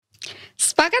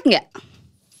Sepakat nggak?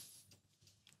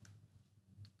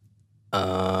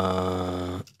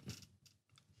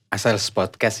 Asal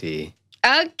podcast sih.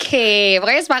 Oke,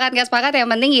 pokoknya sepakat gak sepakat yang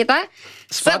penting kita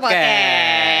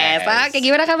Podcast. Oke,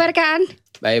 gimana kabar kan?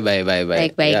 Baik.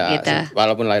 Baik-baik Ya, gitu.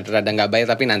 Walaupun rada nggak baik,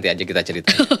 tapi nanti aja kita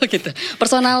cerita. Gitu.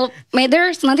 Personal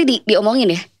matters nanti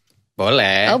diomongin ya?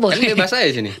 Boleh. Oh, boleh. Kan bebas aja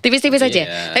sini. Tipis-tipis aja.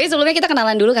 Iya. Tapi sebelumnya kita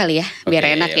kenalan dulu kali ya, biar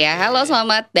Oke, enak ya. oke. Halo,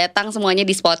 selamat datang semuanya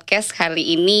di podcast.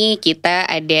 Kali ini kita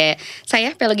ada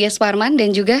saya Pelogia Suparman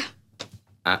dan juga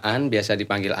Aan, biasa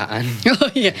dipanggil Aan. oh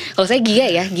iya, kalau saya Gia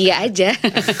ya, Gia aja.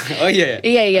 Oh iya.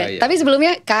 Iya. Oh, iya. Tapi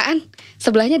sebelumnya Kaan,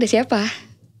 sebelahnya ada siapa?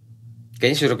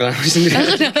 Kayaknya suruh kenalan sendiri.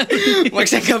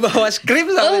 Maksudnya gak bawa skrip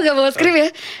Oh, sama. gak bawa skrip ya?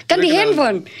 Kan Udah di kenal.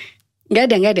 handphone. Gak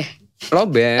ada.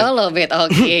 Lobet. Oh, lobet.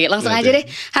 Oke, langsung aja deh.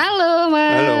 Halo,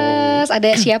 Mas. Halo.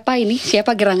 Ada siapa ini?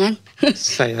 Siapa gerangan?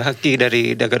 Saya Haki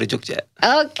dari Dagadu Jogja.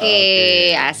 Oke,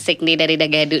 asik nih dari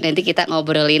Dagadu. Nanti kita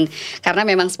ngobrolin karena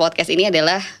memang podcast ini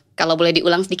adalah kalau boleh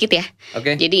diulang sedikit ya.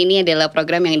 Oke. Jadi ini adalah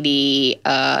program yang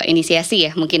diinisiasi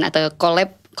ya, mungkin atau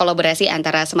kolaborasi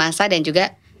antara Semasa dan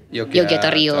juga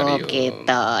Yogatorium gitu.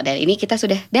 Dan ini kita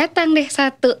sudah datang deh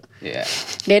satu Iya.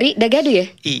 dari Dagadu ya.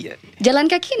 Iya. Jalan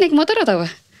kaki naik motor atau apa?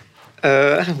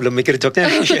 Belum mikir joknya.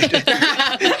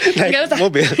 Nggak usah.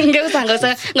 Mobil. Nggak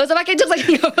usah pakai jokes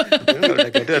lagi. Kalau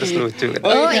Dagadu harus lucu kan.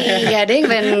 Oh iya deh,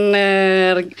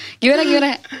 bener.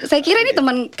 Gimana? Saya kira ini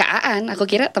teman Kaan. Aku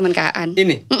kira teman Kaan.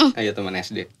 Ini? Ayo teman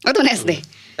SD. Oh teman SD.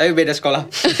 Tapi beda sekolah.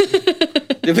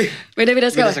 Tapi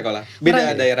Beda-beda sekolah.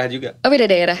 Beda daerah juga. Oh beda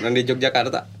daerah. Dan di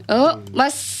Yogyakarta. Oh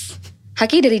Mas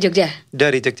Haki dari Jogja.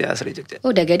 Dari Jogja, asli Jogja. Oh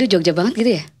Dagadu Jogja banget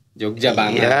gitu ya? Jogja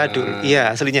banget. Iya, dulu. Iya,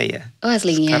 aslinya iya. Oh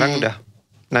aslinya. Sekarang udah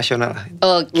nasional lah.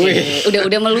 Oke,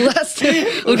 udah meluas.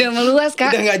 Udah meluas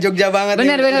Kak. Udah nggak Jogja banget.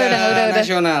 Benar, ini. udah.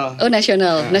 Nasional. Oh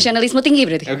nasional. Nasionalisme tinggi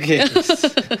berarti. Oke.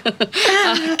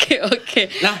 Oke.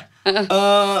 Nah,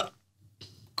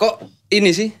 kok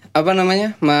ini sih apa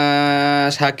namanya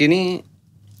Mas Haki ini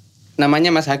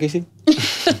namanya Mas Haki sih?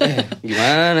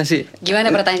 Gimana sih?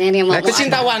 Gimana pertanyaannya mau?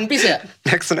 Pecinta One Piece ya?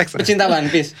 Next. Pecinta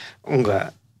One Piece.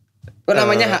 Enggak. Kok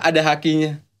namanya ada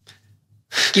hakinya?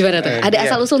 Gimana tuh? Ada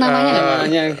Iya. asal usul namanya nggak?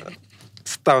 Namanya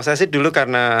Setahu saya sih dulu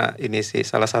karena ini sih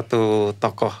salah satu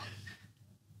tokoh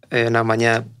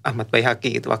namanya Ahmad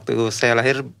Baihaqi gitu. Waktu saya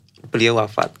lahir beliau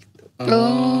wafat.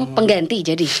 Oh, pengganti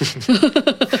jadi.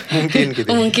 Mungkin gitu.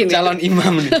 Mungkin. Ya. calon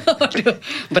imam nih. Waduh,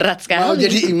 berat sekali. Mau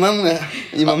jadi imam nggak?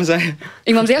 Imam saya.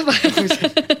 Imam siapa?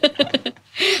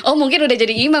 Oh, mungkin udah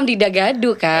jadi imam di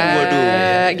Dagadu kan.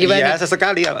 Waduh. Gimana? Iya,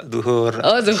 sesekali ya, duhur.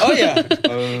 Oh, zuhur. Oh ya.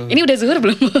 Ini udah zuhur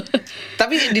belum?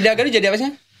 Tapi di Dagadu jadi apa sih?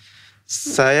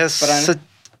 Saya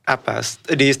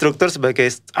di struktur sebagai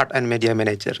art and media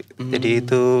manager. Jadi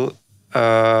itu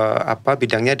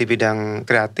bidangnya di bidang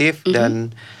kreatif dan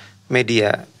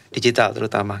media digital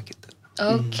terutama gitu.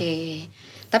 Oke.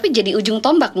 Tapi jadi ujung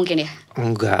tombak mungkin ya?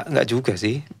 Enggak juga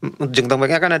sih. Ujung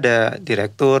tombaknya kan ada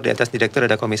direktur, di atas direktur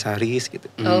ada komisaris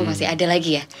gitu. Oh, masih ada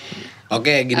lagi ya?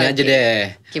 Oke, gini Oke. aja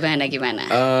deh. Gimana?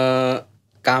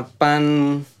 Kapan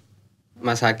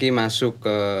Mas Haki masuk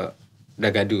ke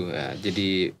Dagadu? Ya,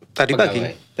 jadi Tadi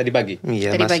pegawai. Tadi pagi.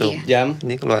 Iya, Tadi pagi masuk. ya? Jam?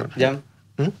 Ini keluar. Jam?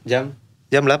 Jam?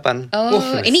 8.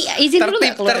 Oh, ini izin dulu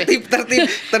nggak keluar? Tertib.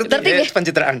 Tertib ya?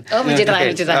 Pencitraan. Oh, pencitraan.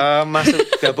 Oke, masuk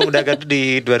gabung Dagadu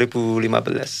di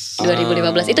 2015.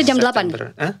 2015. Itu jam 8?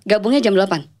 September. Hah? Gabungnya jam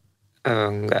 8?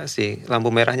 Enggak sih, lampu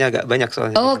merahnya agak banyak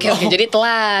soalnya. Oh, oke. Jadi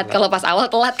telat. Kalau pas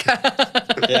awal telat kan.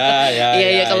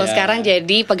 Iya. Kalau sekarang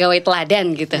jadi pegawai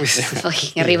teladan gitu. Oh,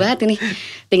 ngeri banget ini.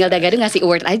 Tinggal Dagadu ngasih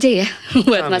award aja ya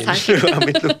buat Mas Haki.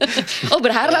 Amin. Oh,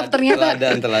 berharap ternyata.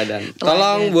 Teladan.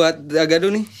 Tolong buat Dagadu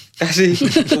nih kasih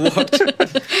award.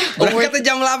 Berangkatnya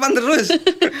jam 8 terus.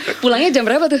 Pulangnya jam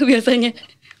berapa tuh biasanya?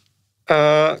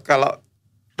 Kalau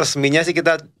resminya sih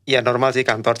kita ya normal sih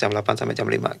kantor jam 8 sampai jam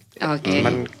 5. Oke.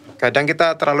 Cuman kadang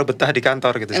kita terlalu betah di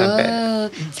kantor gitu sampai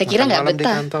Saya kira nggak malam di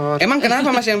betah. kantor. Emang kenapa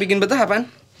Mas yang bikin betah apaan?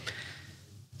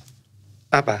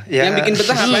 Apa? Ya, Yang bikin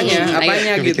betah apanya?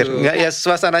 Apanya mikir. gitu? Enggak, ya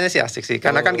suasananya sih asik sih.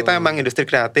 Karena kan kita memang industri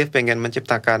kreatif, pengen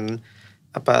menciptakan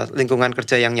lingkungan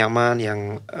kerja yang nyaman, yang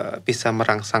bisa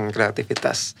merangsang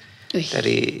kreativitas Wih.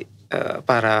 dari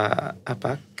para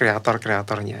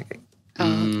kreator-kreatornya kayak.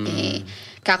 Oke.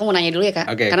 Kak, aku mau nanya dulu ya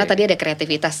Kak. Oke, Karena oke. tadi ada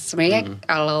kreativitas. Sebenarnya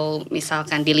kalau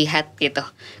misalkan dilihat gitu,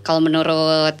 kalau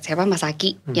menurut siapa Mas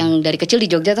Haki yang dari kecil di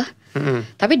Jogja tuh,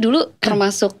 tapi dulu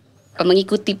termasuk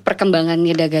mengikuti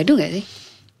perkembangannya Dagadu nggak sih?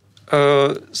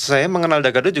 Saya mengenal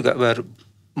Dagadu juga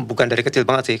bukan dari kecil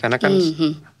banget sih, karena kan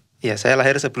ya saya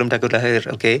lahir sebelum Dagadu lahir,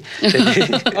 oke. Jadi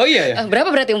Oh iya ya.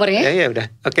 Berapa berarti umurnya? ya udah,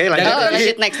 oke lanjut. Oh,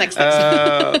 lanjut next.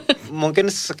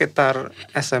 Mungkin sekitar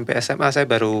SMP SMA saya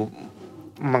baru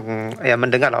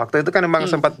mendengar lah. Waktu itu kan memang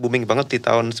sempat booming banget di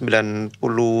tahun 90,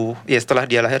 ya setelah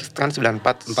dia lahir kan 94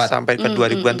 sampai ke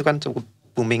 2000-an itu kan cukup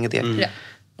booming gitu ya.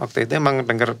 Waktu itu emang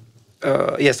denger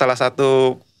ya salah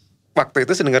satu waktu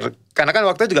itu denger, karena kan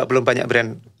waktu itu juga belum banyak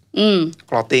brand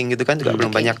clothing gitu kan, juga belum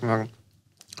banyak memang.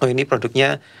 Oh ini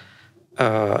produknya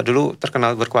dulu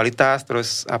terkenal berkualitas,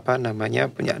 terus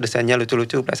punya desainnya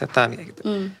lucu-lucu, plesetan kayak gitu.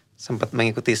 Sempat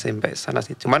mengikuti sampai sana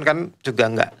sih. Cuman kan juga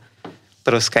enggak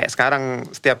terus kayak sekarang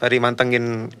setiap hari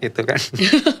mantengin itu kan.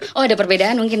 Oh ada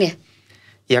perbedaan mungkin ya?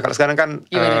 Ya kalau sekarang kan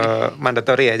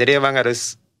mandatory ya. Jadi emang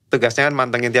harus tugasnya kan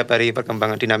mantengin tiap hari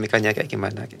perkembangan dinamikanya kayak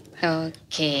gimana gitu.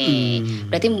 Oke.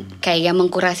 Berarti kayak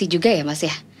mengkurasi juga ya Mas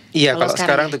ya? Iya, kalau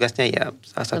sekarang tugasnya ya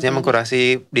salah satunya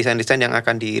mengkurasi desain-desain yang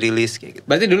akan dirilis kayak gitu.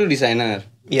 Berarti dulu desainer?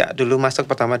 Iya, dulu masuk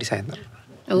pertama desainer.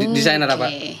 Desainer apa?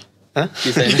 Hah?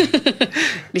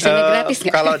 Desainer gratis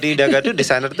nggak? Kalau di Dagadu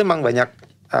desainer itu memang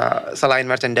banyak selain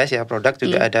merchandise ya, produk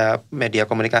juga ada media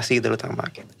komunikasi terutama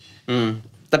gitu.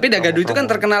 Tapi Dagadu itu kan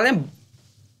terkenalnya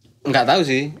nggak tahu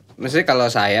sih. Maksudnya kalau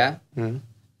saya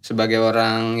sebagai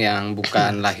orang yang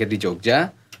bukan lahir di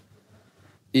Jogja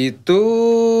itu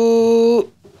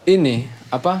ini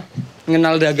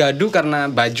ngenal Dagadu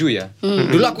karena baju ya.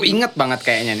 Dulu aku ingat banget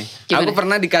kayaknya nih. Gimana? Aku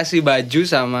pernah dikasih baju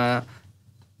sama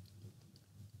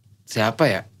siapa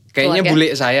ya? Kayaknya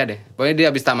bule saya deh. Pokoknya dia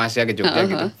habis tamasya ke Jogja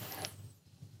gitu.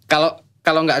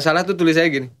 Kalau nggak salah tuh tulisannya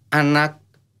gini, anak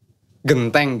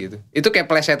genteng gitu. Itu kayak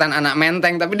plesetan anak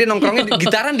menteng, tapi dia nongkrongnya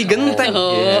gitaran di genteng.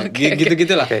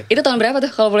 Gitu-gitulah. Itu tahun berapa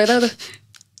tuh kalau boleh tahu tuh?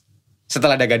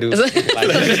 Setelah Dagadu.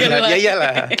 Ya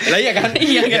iyalah. Lah iya kan?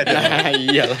 Iya kan? Nah,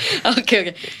 iyalah.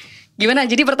 Oke. Gimana?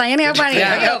 Jadi pertanyaannya apa nih?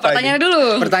 Pertanyaannya dulu.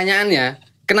 Pertanyaannya,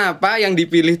 kenapa yang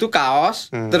dipilih tuh kaos,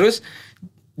 terus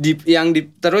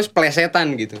terus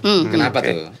plesetan gitu? Kenapa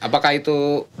tuh? Apakah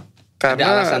itu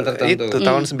karena ada alasan tertentu? Itu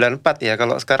tahun 94 ya.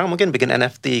 Kalau sekarang mungkin bikin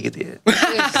NFT gitu ya.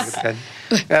 Gitu kan.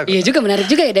 Iya juga, menarik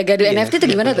juga ya Dagadu NFT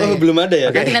itu gimana tuh? Oh, belum ada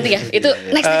ya? Nanti ya. Itu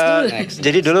next dulu.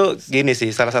 Jadi dulu gini sih,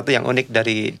 salah satu yang unik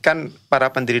dari kan para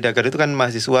pendiri Dagadu itu kan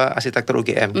mahasiswa arsitektur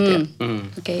UGM gitu ya.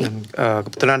 Dan,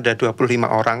 kebetulan ada 25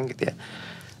 orang gitu ya.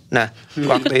 Nah,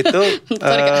 waktu itu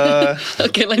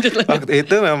Oke, lanjut. Waktu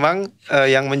itu memang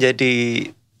yang menjadi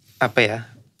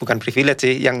bukan privilege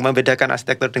sih, yang membedakan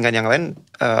arsitektur dengan yang lain,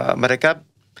 mereka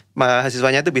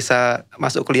mahasiswanya itu bisa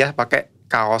masuk kuliah pakai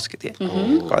kaos gitu ya.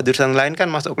 Kalau jurusan lain kan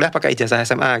masuk kuliah pakai ijazah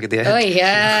SMA gitu ya. Oh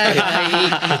iya.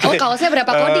 Oh kaosnya berapa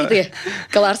kode itu ya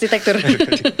kalau arsitektur?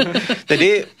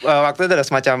 Jadi waktu itu ada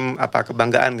semacam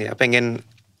kebanggaan ya,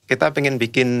 kita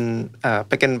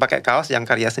pengen pakai kaos yang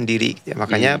karya sendiri gitu ya.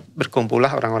 Makanya berkumpullah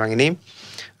orang-orang ini,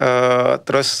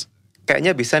 terus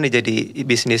kayaknya bisa nih jadi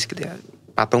bisnis gitu ya.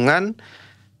 Patungan,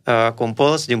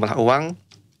 kumpul sejumlah uang,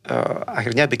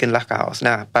 akhirnya bikinlah kaos.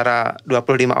 Nah, para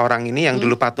 25 orang ini yang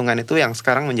dulu patungan itu yang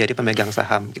sekarang menjadi pemegang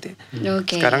saham gitu ya.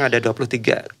 Sekarang ada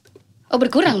 23. Oh,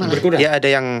 berkurang malah? Berkurang? Ya ada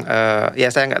yang,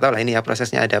 ya saya nggak tahu lah ini ya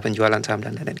prosesnya, ada penjualan saham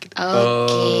dan lain-lain gitu.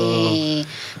 Oke.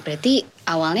 Berarti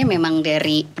awalnya memang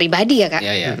dari pribadi ya Kak?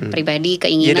 Iya. Pribadi,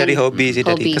 keinginan. Iya dari hobi sih,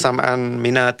 dari kesamaan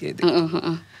minat gitu.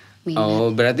 Minat. Oh,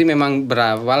 berarti memang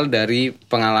berawal dari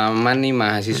pengalaman nih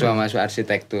mahasiswa masuk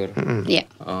arsitektur. Iya.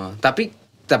 Oh, tapi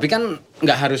kan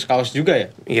nggak harus kaos juga ya?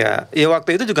 Ya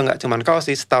waktu itu juga nggak cuman kaos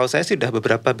sih. Setahu saya sih udah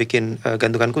beberapa bikin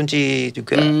gantungan kunci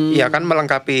juga. Ya kan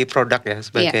melengkapi produk ya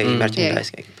sebagai merchandise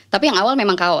kayak gitu. Tapi yang awal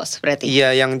memang kaos berarti?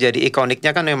 Iya, yang jadi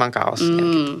ikoniknya kan memang kaos.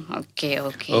 Oke.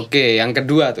 Oke, yang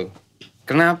kedua tuh,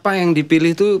 kenapa yang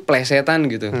dipilih tuh plesetan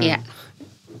gitu? Iya.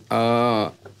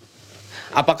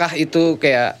 Apakah itu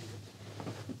kayak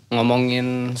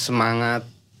ngomongin semangat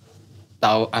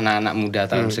tahu anak-anak muda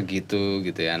tahun segitu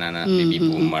gitu ya, anak-anak baby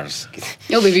boomers gitu.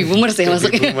 Oh, baby boomers ya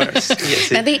masuknya.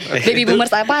 Nanti baby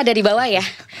boomers apa ada di bawah ya?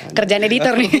 Kerjaan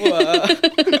editor nih.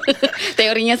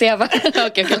 Teorinya siapa?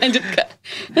 Oke, lanjut Kak.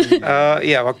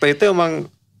 Iya, waktu itu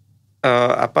emang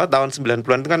tahun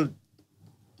 90-an itu kan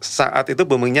saat itu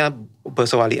boomingnya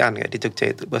Bosowalian ya di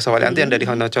Jogja itu. Bosowalian itu yang dari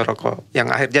Honocoroko, yang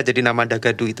akhirnya jadi nama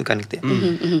Dagadu itu kan gitu ya.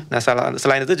 Nah,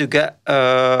 selain itu juga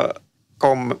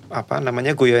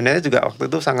guyonnya juga waktu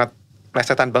itu sangat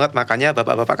plesetan banget, makanya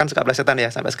bapak-bapak kan suka plesetan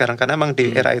ya sampai sekarang, karena emang di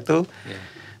era itu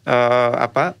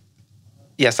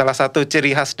salah satu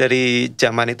ciri khas dari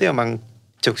zaman itu emang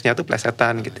jokesnya tuh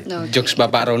plesetan gitu. Jokes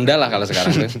Bapak Ronda lah kalau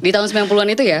sekarang tuh. Di tahun 90-an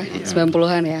itu ya?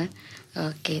 90-an ya.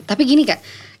 Oke, tapi gini Kak,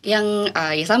 yang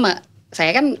ya sama,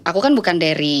 aku kan bukan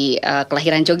dari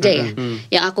kelahiran Jogja ya.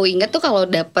 Yang aku ingat tuh kalau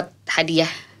dapet hadiah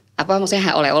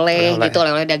maksudnya oleh-oleh gitu,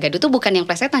 oleh-oleh Dagadu tuh bukan yang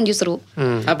plesetan justru.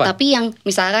 Tapi yang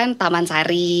misalkan Taman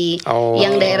Sari,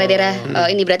 yang daerah-daerah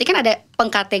ini berarti kan ada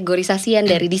pengkategorisasian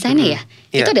dari desainnya ya.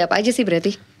 Itu ada apa aja sih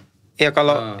berarti? Ya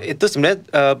kalau itu sebenarnya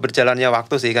berjalannya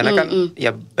waktu sih, karena kan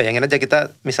ya bayangin aja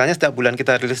kita misalnya setiap bulan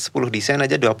kita rilis 10 desain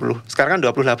aja 20. Sekarang kan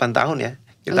 28 tahun ya.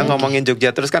 Kita ngomongin Jogja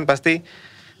terus kan pasti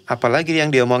apalagi yang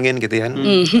diomongin gitu kan.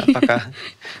 Apakah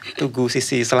Tugu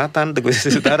sisi selatan, Tugu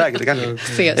sisi utara gitu kan.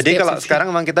 Jadi kalau sekarang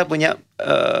memang kita punya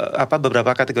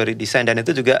beberapa kategori desain dan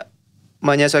itu juga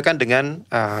menyesuaikan dengan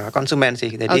konsumen sih.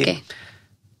 Jadi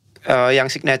yang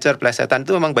signature plesetan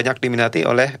itu memang banyak diminati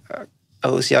oleh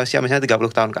usia-usia misalnya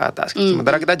 30 tahun ke atas.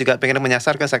 Sementara kita juga pengen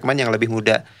menyasar ke segmen yang lebih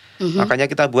muda. Makanya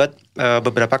kita buat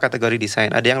beberapa kategori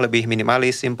desain. Ada yang lebih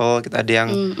minimalis, simple, kita ada yang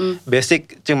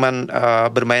basic, cuman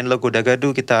bermain logo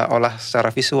Dagadu kita olah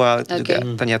secara visual, itu juga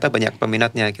ternyata banyak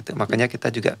peminatnya gitu. Makanya kita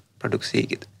juga produksi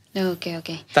gitu. Oke.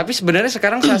 Tapi sebenarnya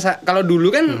sekarang kalau dulu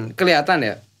kan kelihatan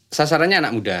ya sasarannya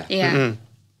anak muda. Iya.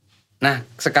 Nah,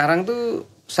 sekarang tuh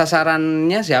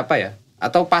sasarannya siapa ya?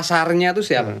 Atau pasarnya tuh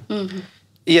siapa?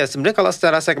 Iya, sebenarnya kalau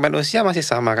secara segmen usia masih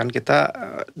sama kan, kita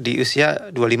di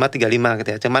usia 25-35 gitu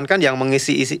ya. Cuman kan yang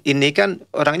mengisi ini kan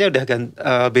orangnya udah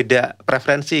beda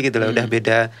preferensi gitu lah, udah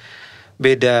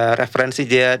beda referensi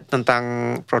dia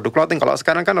tentang produk clothing. Kalau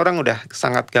sekarang kan orang udah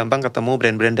sangat gampang ketemu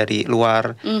brand-brand dari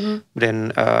luar,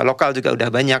 brand lokal juga udah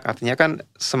banyak. Artinya kan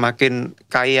semakin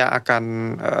kaya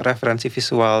akan referensi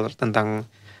visual tentang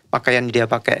pakaian dia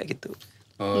pakai gitu.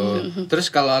 Terus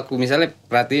kalau aku misalnya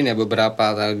perhatiin ya beberapa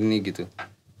tahun ini gitu,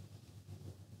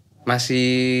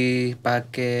 masih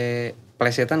pakai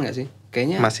plesetan nggak sih?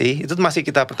 Kayaknya itu masih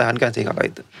kita pertahankan sih kalau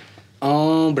itu.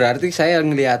 Oh, berarti saya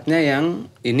ngelihatnya yang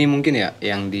ini mungkin ya,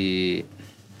 yang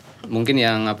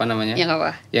apa namanya? Yang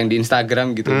apa? Yang di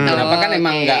Instagram gitu. Kenapa kan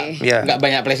emang nggak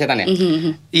banyak plesetan ya?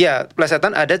 Iya,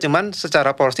 plesetan ada, cuman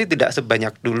secara porsi tidak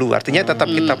sebanyak dulu. Artinya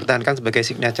tetap kita pertahankan sebagai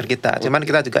signature kita. Cuman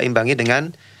kita juga imbangi dengan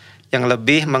yang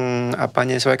lebih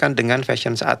menyesuaikan dengan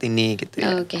fashion saat ini gitu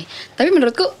ya. Oke. Tapi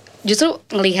menurutku justru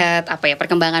ngelihat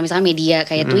perkembangan misalnya media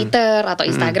kayak Twitter atau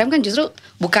Instagram kan justru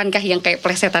bukankah yang kayak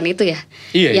plesetan itu ya?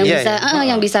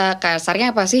 Yang bisa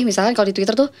kasarnya apa sih? Misalnya kalau di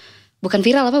Twitter tuh bukan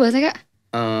viral apa bahasanya Kak?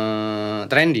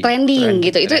 Trending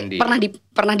gitu. Itu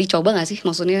pernah dicoba nggak sih?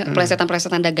 Maksudnya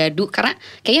plesetan Dagadu, karena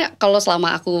kayaknya kalau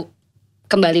selama aku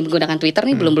kembali menggunakan Twitter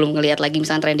nih belum ngelihat lagi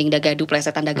misalnya trending Dagadu,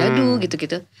 plesetan Dagadu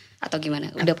gitu-gitu atau gimana?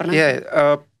 Udah pernah? Iya,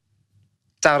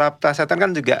 cara plesetan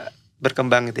kan juga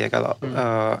berkembang gitu ya. Kalau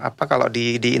kalau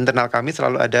di internal kami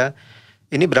selalu ada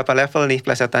ini berapa level nih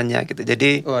plesetannya gitu.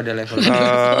 Jadi ada level.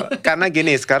 Karena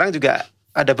gini, sekarang juga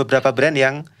ada beberapa brand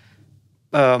yang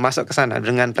masuk ke sana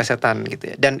dengan plesetan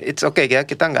gitu ya. Dan it's okay ya,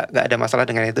 kita nggak ada masalah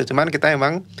dengan itu. Cuman kita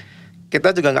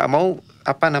juga nggak mau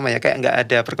kayak nggak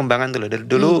ada perkembangan dulu.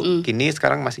 Dulu gini,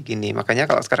 sekarang masih gini. Makanya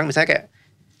kalau sekarang misalnya kayak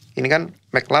ini kan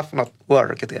make love not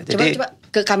war gitu ya. Jadi coba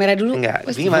ke kamera dulu. Enggak,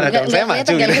 gimana dong? Saya maju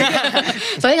gitu.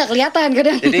 Soalnya nggak kelihatan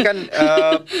kadang. Jadi kan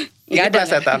ini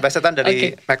plesetan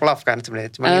dari make love kan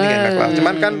sebenarnya. Cuman ini kan make love.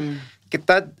 Cuman kan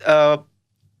kita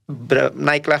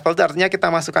naik level itu artinya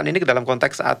kita masukkan ini ke dalam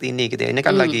konteks saat ini gitu ya. Ini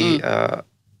kan lagi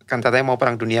kan katanya mau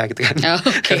perang dunia gitu kan.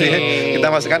 Kita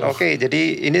masukkan jadi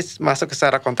ini masuk ke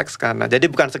secara konteks karena jadi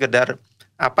bukan sekedar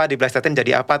diplesetin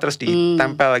jadi apa terus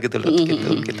ditempel gitu loh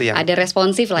gitu yang ada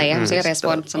responsif lah ya, maksudnya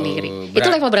respon sendiri.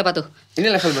 Itu level berapa tuh? Ini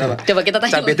level berapa? Coba kita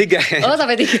tanya. Sampai 3.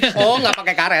 Sampai 3. Nggak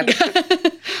pakai karet.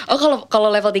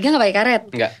 Kalau level 3 nggak pakai karet?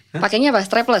 Nggak. Pakainya apa?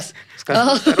 Strapless?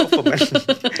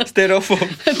 Styrofoam.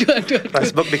 Aduh.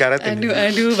 Facebook dikaretin.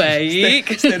 Aduh, baik.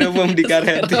 Styrofoam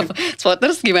dikaretin.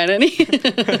 Spotters gimana nih?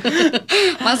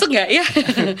 Masuk nggak ya?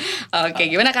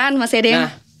 Oke, gimana kan? Masih ada yang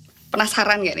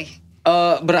penasaran nggak nih?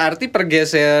 Berarti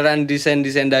pergeseran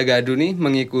desain-desain Dagadu nih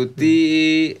mengikuti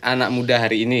anak muda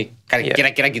hari ini.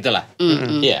 Kira-kira gitulah.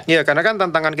 Iya, karena kan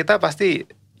tantangan kita pasti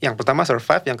yang pertama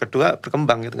survive, yang kedua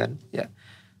berkembang gitu kan. Ya.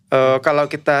 Kalau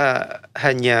kita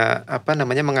hanya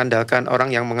mengandalkan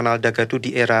orang yang mengenal Dagadu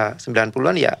di era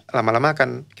 90-an ya lama-lama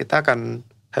kita akan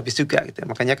habis juga gitu.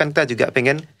 Makanya kan kita juga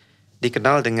pengen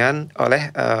dikenal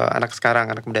oleh anak sekarang,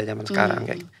 anak muda zaman sekarang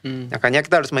kayak. Makanya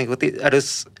kita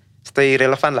harus stay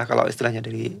relevan lah kalau istilahnya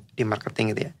di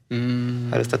marketing gitu ya.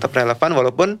 Harus tetap relevan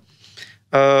walaupun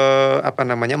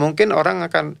mungkin orang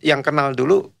akan yang kenal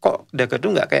dulu kok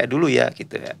Dagadu nggak kayak dulu ya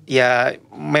gitu ya. Ya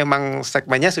memang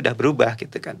segmennya sudah berubah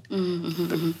gitu kan.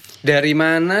 Dari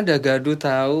mana Dagadu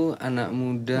tahu anak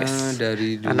muda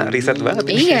dari dulu? Anak riset banget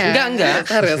ini. Iya. Enggak.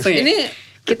 Ini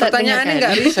pertanyaannya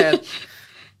nggak riset.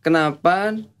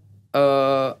 Kenapa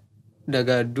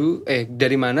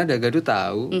dari mana Dagadu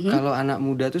tahu kalau anak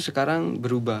muda tuh sekarang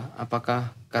berubah?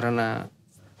 Apakah karena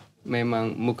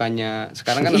memang mukanya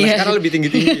sekarang kan sekarang lebih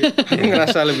tinggi-tinggi,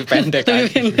 ngerasa lebih pendek kan?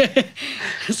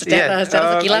 secara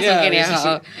sekilas mungkin ya.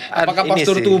 Apakah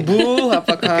postur tubuh?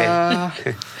 Apakah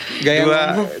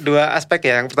gaya dua aspek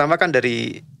ya. Yang pertama kan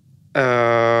dari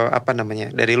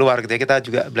dari luar gitu ya. Kita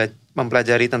juga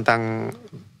mempelajari tentang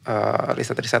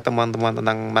riset-riset temuan-temuan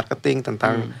tentang marketing,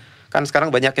 tentang kan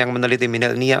sekarang banyak yang meneliti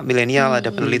milenial,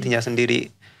 ada penelitinya sendiri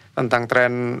tentang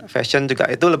tren fashion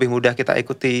juga, itu lebih mudah kita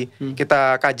ikuti,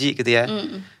 kita kaji gitu ya.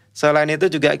 Selain itu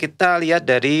juga kita lihat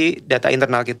dari data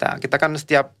internal kita. Kita kan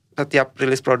setiap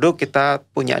rilis produk kita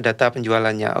punya data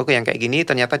penjualannya. Oke, yang kayak gini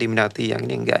ternyata diminati, yang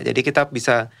ini enggak. Jadi kita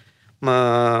bisa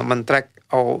men-track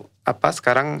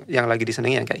sekarang yang lagi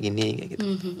disenangi yang kayak gini kayak gitu.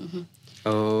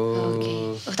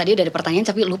 Oke. Tadi udah ada pertanyaan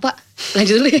tapi lupa.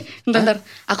 Lanjut dulu ya. Bentar.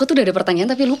 Aku tuh udah ada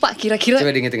pertanyaan tapi lupa kira-kira. Coba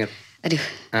diinget-inget. Aduh.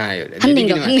 Yaudah. Hening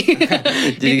dong.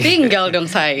 Ditinggal dong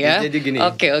saya. Jadi gini.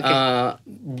 Oke.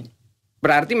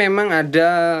 Berarti memang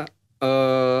ada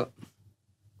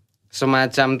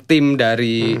semacam tim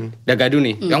dari Dagadu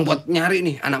nih, yang buat nyari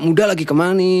nih anak muda lagi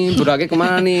kemana nih, budaknya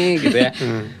kemana nih, gitu ya.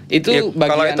 Itu ya,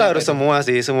 kalau itu harus semua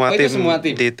tim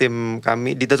di tim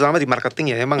kami, terutama di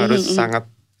marketing ya, emang harus sangat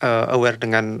aware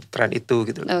dengan tren itu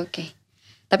gitu. Oke.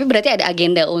 Tapi berarti ada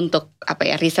agenda untuk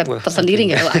riset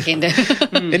tersendiri nggak agenda?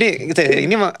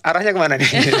 Ini arahnya kemana nih?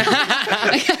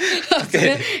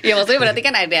 Ya maksudnya berarti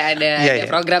kan ada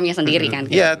programnya sendiri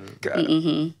kan? Iya.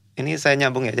 Ini saya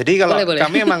nyambung ya. Jadi kalau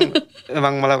kami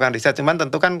emang melakukan riset, cuman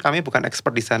tentu kan kami bukan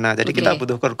expert di sana. Jadi kita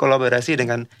butuh kolaborasi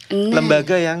dengan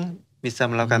lembaga yang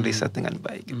bisa melakukan riset dengan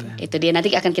baik gitu. Itu dia,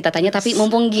 nanti akan kita tanya, tapi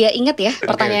mumpung dia ingat ya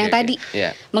pertanyaan yang tadi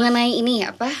mengenai ini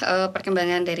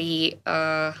perkembangan dari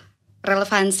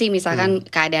relevansi misalkan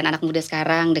keadaan anak muda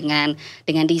sekarang dengan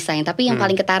desain. Tapi yang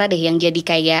paling ketara deh yang jadi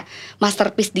kayak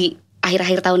masterpiece di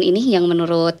akhir-akhir tahun ini yang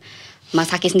menurut Mas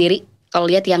Haki sendiri, kalau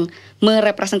lihat yang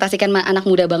merepresentasikan anak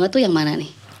muda banget tuh yang mana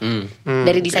nih?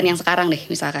 Dari desain yang sekarang deh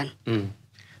misalkan.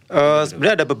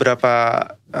 Sebenarnya ada beberapa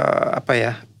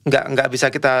nggak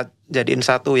bisa kita jadiin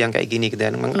satu yang kayak gini gitu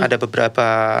ya. Ada beberapa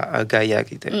gaya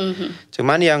gitu ya.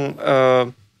 Cuman yang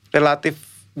relatif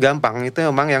gampang itu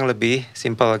memang yang lebih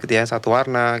simple gitu ya, satu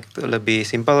warna gitu. Lebih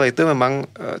simple itu memang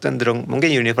cenderung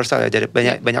mungkin universal ya, jadi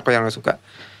banyak orang yang suka.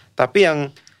 Tapi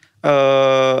yang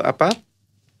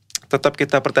tetap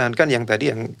kita pertahankan yang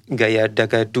tadi yang gaya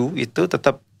Dagadu itu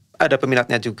tetap ada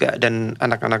peminatnya juga, dan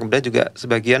anak-anak muda juga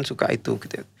sebagian suka itu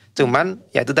gitu. Cuman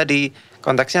ya itu tadi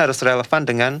konteksnya harus relevan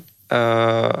dengan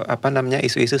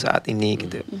isu-isu saat ini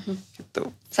gitu. Gitu.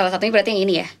 Salah satunya berarti yang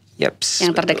ini ya? Yaps,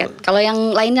 yang terdekat. Kalau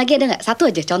yang lain lagi ada nggak? Satu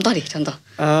aja, contoh.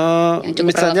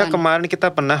 Misalnya relevan. Kemarin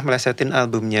kita pernah melesetin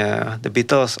albumnya The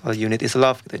Beatles, All You Need Is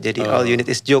Love gitu. Jadi All You Need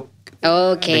Is Joke.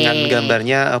 Dengan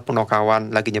gambarnya Punokawan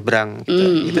lagi nyebrang gitu.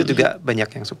 Itu juga banyak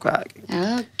yang suka. Gitu.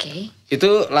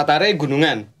 Itu latarnya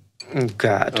gunungan?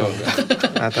 Enggak dong.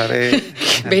 Latarnya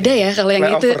beda ya kalau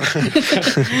yang itu.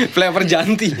 Flavor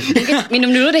Janti. Minum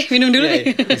dulu deh.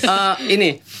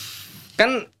 Ini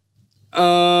kan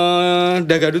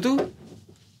Dagadu tuh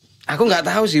aku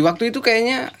nggak tahu sih, waktu itu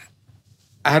kayaknya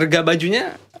harga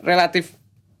bajunya relatif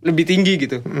lebih tinggi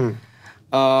gitu.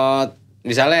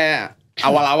 Misalnya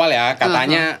awal-awal ya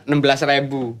katanya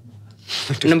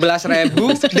 16.000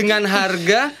 dengan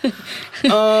harga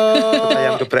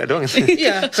ayam geprek doang.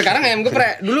 Iya, sekarang ayam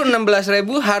geprek. Dulu 16.000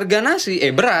 harga nasi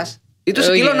beras itu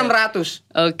sekilo 600.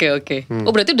 Oke.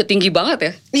 Berarti udah tinggi banget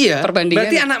ya? Iya. Perbandingan.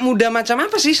 Berarti anak muda macam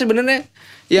apa sih sebenarnya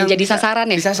yang jadi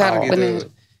sasaran ya? Disasar gitu. Bener.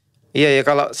 Iya ya,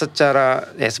 kalau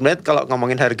secara sebenarnya kalau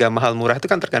ngomongin harga mahal murah itu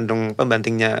kan tergantung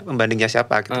pembandingnya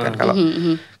siapa gitu kan.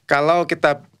 Kalau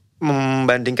kita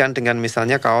membandingkan dengan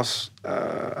misalnya kaos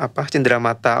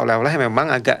cenderamata oleh-oleh memang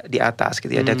agak di atas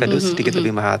gitu ya, Dagadu sedikit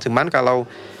lebih mahal. Cuman kalau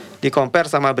di compare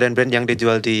sama brand-brand yang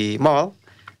dijual di mall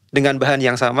dengan bahan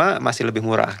yang sama masih lebih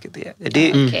murah gitu ya.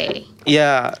 Jadi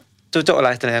ya cocok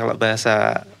lah istilahnya kalau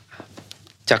bahasa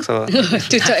Jaksel.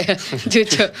 Cocok ya.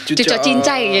 Cocok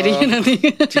cincai jadi nanti.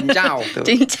 Cincau.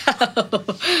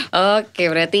 Oke,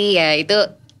 berarti ya itu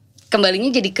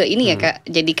kembalinya jadi ke ini ya Kak.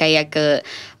 Jadi kayak ke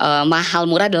mahal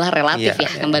murah adalah relatif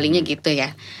ya. Kembalinya gitu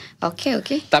ya. Oke.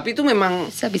 Tapi itu memang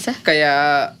bisa.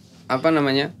 Kayak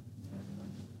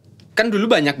kan dulu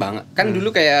banyak banget. Kan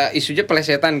dulu kayak isunya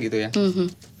pelesetan gitu ya.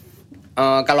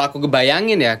 Kalau aku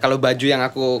kebayangin ya, kalau baju yang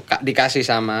aku dikasih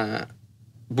sama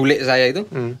bule saya itu,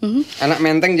 anak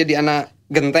menteng jadi anak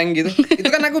genteng gitu. Itu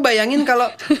kan aku bayangin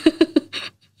kalau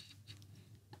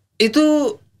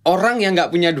itu orang yang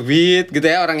nggak punya duit gitu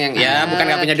ya, orang yang bukan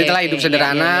nggak punya duit lah, hidup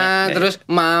sederhana, terus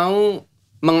mau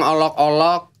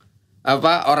mengolok-olok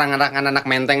orang-orang anak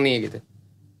menteng nih gitu.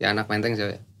 Ya anak menteng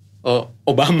siapa? Oh,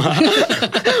 Obama.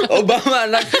 Obama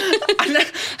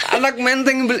anak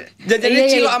menteng jajannya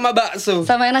cilok sama bakso.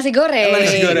 Sama nasi goreng.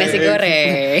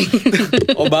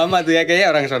 Obama tuh ya kayaknya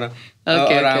orang sono.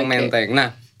 Orang menteng.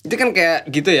 Nah, itu kan kayak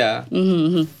gitu ya.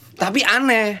 Tapi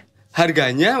aneh,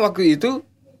 harganya waktu itu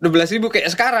 12.000 kayak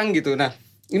sekarang gitu. Nah,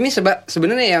 ini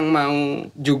sebenarnya yang mau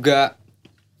juga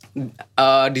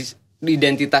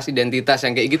identitas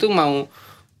yang kayak gitu mau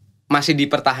masih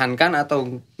dipertahankan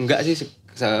atau enggak sih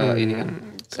ini kan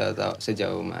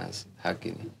sejauh Mas Hak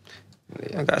ini?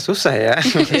 Agak susah ya.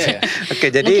 Iya. Oke,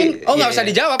 jadi nggak usah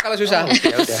dijawab kalau susah.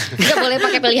 Ya udah. Kita boleh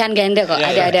pakai pilihan ganda kok.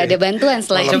 Ada bantuan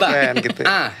selain. Coba. Gitu.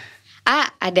 A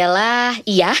adalah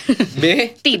iya.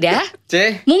 B tidak.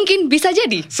 C mungkin bisa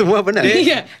jadi. Semua benar.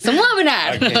 Iya, semua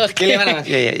benar. Oke. Pilih mana Mas?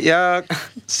 Ya,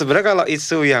 sebenarnya kalau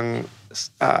isu yang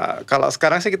kalau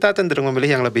sekarang sih kita cenderung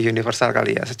memilih yang lebih universal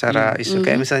kali ya, secara isu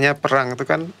kayak misalnya perang itu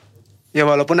kan ya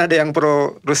walaupun ada yang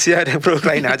pro Rusia ada yang pro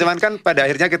Ukraina, cuman kan pada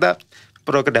akhirnya kita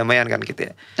pro kedamaian kan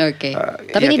gitu ya. Oke.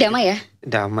 Tapi ini damai ya?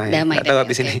 Damai. damai, Atau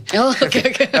habis ini. Oh, oke.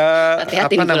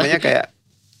 Hati-hati apa namanya kayak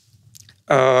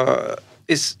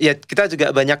ya kita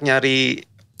juga banyak nyari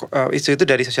isu itu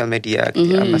dari sosial media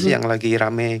gitu ya, apa sih yang lagi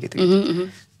rame gitu.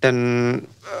 Dan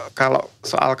kalau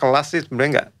soal kelas sih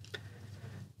sebenarnya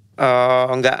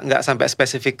nggak sampai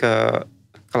spesifik ke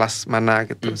kelas mana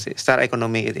gitu sih, secara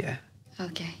ekonomi gitu ya.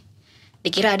 Oke.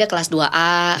 Dikira ada kelas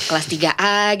 2A, kelas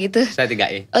 3A gitu. Saya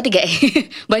 3E. Oh 3E.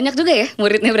 Banyak juga ya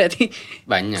muridnya berarti.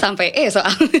 Banyak. Sampai E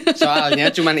soalnya. Soalnya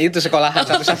cuman itu sekolahan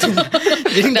satu-satunya.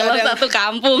 Jadi dalam satu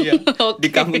kampung. Iya, di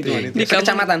kampung cuma itu. Di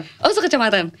kecamatan. Oh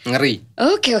sekecamatan. Ngeri.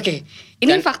 Oke.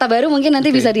 Ini fakta baru mungkin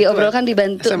nanti bisa diobrolkan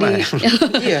dibantu SMA.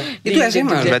 Iya, itu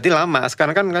SMA. Berarti lama.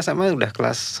 Sekarang kan SMA udah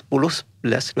kelas 10,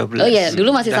 11, 12. Oh iya, dulu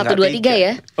masih 1 2 3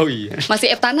 ya. Oh iya. Masih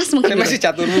Eptanas mungkin. Masih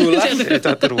catur bulan.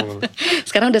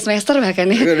 Sekarang udah semester bahkan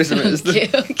ya. Udah semester.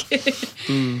 Oke.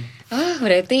 Oh,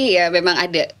 berarti ya memang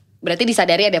ada. Berarti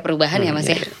disadari ada perubahan ya Mas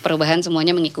ya. Perubahan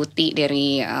semuanya mengikuti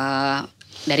dari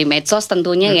medsos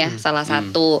tentunya ya. Salah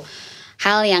satu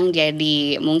hal yang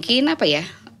jadi mungkin apa ya?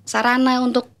 Sarana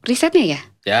untuk risetnya ya.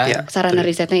 Ya. Sarana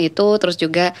risetnya itu, terus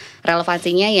juga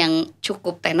relevansinya yang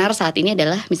cukup tenar saat ini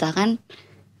adalah misalkan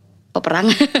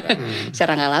peperangan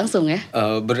secara nggak langsung ya.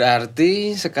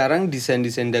 Berarti sekarang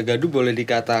desain-desain Dagadu boleh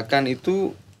dikatakan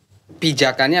itu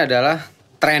pijakannya adalah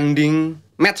trending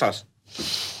medsos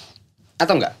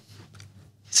atau enggak?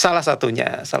 Salah satu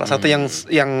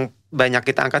yang banyak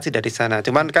kita angkat sih dari sana.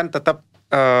 Cuman kan tetap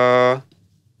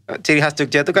ciri khas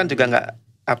Jogja itu kan juga nggak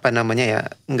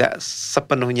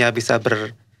sepenuhnya bisa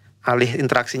beralih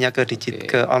interaksinya ke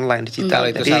ke online digital. Kalau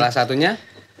itu jadi, salah satunya,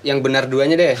 yang benar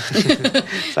duanya deh.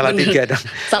 Salah 3 dong.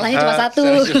 Salahnya cuma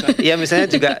 1. Iya misalnya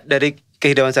juga dari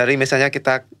kehidupan sehari, misalnya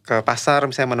kita ke pasar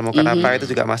misalnya menemukan apa, itu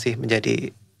juga masih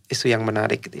menjadi isu yang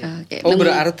menarik gitu ya.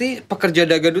 Berarti pekerja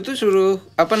Dagadu tuh suruh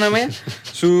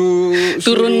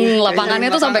turun lapangannya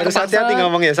tuh sampai ke pasar. Hati-hati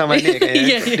ngomong ya sama ini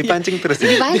kayaknya. Dipancing terus.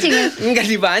 Dipancing ya? Enggak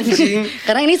dipancing.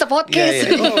 Karena ini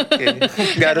sepodcast. Oke.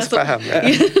 Enggak harus paham ya.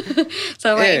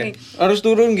 Sama ini. Harus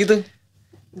turun gitu.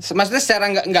 Maksudnya secara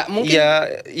nggak mungkin.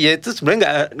 Ya itu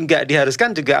sebenarnya nggak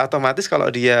diharuskan, juga otomatis kalau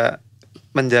dia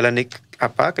menjalani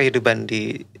kehidupan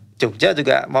di Jogja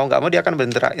juga mau nggak mau dia akan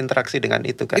berinteraksi dengan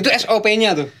itu kan. Itu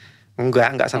SOP-nya tuh.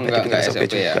 Enggak sampai dibikin SOP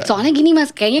juga. Ya. Soalnya gini Mas,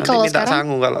 kayaknya kalau sekarang minta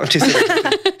sangu kalau di sini.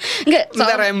 Enggak,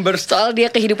 soal dia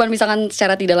kehidupan misalkan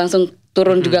secara tidak langsung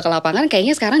turun juga ke lapangan,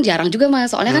 kayaknya sekarang jarang juga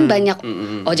Mas. Soalnya kan banyak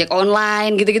ojek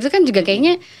online gitu-gitu kan juga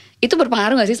kayaknya itu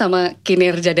berpengaruh gak sih sama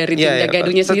kinerja dari tim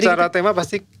Dagadunya sendiri? Secara tema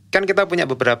pasti kan kita punya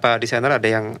beberapa desainer, ada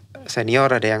yang senior,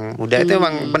 ada yang muda. Itu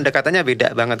emang pendekatannya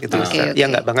beda banget gitu. Ya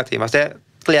nggak banget sih, maksudnya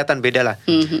kelihatan beda lah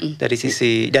dari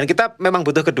sisi. Dan kita memang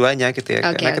butuh keduanya gitu ya.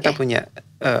 Karena kita punya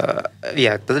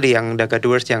tadi yang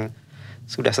Dagaduers yang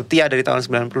sudah setia dari tahun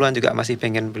 90-an juga masih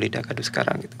pengen beli Dagadu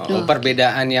sekarang gitu.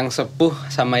 Perbedaan yang sepuh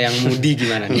sama yang mudi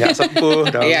gimana? Enggak sepuh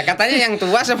dong. Iya, katanya yang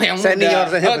tua sama yang muda. Senior.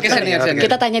 Senior.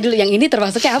 Kita tanya dulu yang ini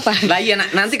termasuknya apa? Lah iya,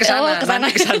 nanti ke sana.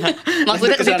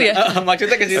 Maksudnya ke situ ya?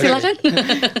 Maksudnya ke situ. Silakan.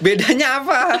 Bedanya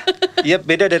apa? Iya,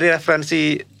 beda dari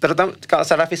referensi, terutama kalau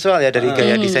secara visual ya, dari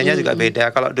gaya desainnya juga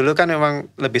beda. Kalau dulu kan memang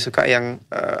lebih suka yang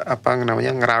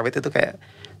ngerawit itu kayak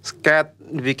sketch,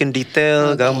 bikin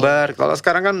detail, gambar. Kalau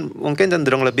sekarang kan mungkin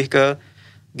cenderung lebih ke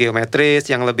geometris,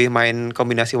 yang lebih main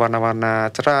kombinasi warna-warna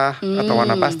cerah atau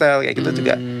warna pastel kayak gitu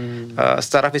juga.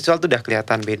 Secara visual tuh udah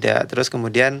kelihatan beda. Terus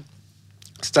kemudian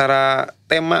secara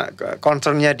tema,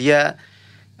 concernnya dia,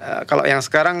 kalau yang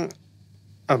sekarang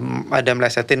ada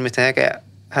melesetin misalnya kayak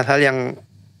hal-hal yang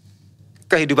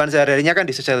kehidupan sehari-harinya kan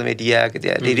di sosial media gitu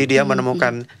ya. Jadi dia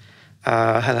menemukan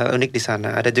hal-hal unik di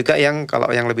sana. Ada juga yang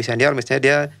kalau yang lebih senior misalnya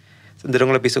dia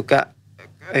cenderung lebih suka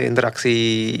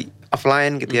interaksi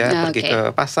offline gitu ya, pergi ke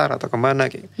pasar atau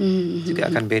kemana gitu. Juga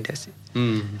akan beda sih.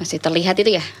 Masih terlihat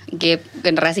itu ya, gap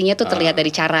generasinya tuh terlihat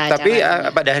dari cara. Tapi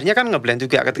pada akhirnya kan ngeblend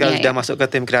juga ketika sudah masuk ke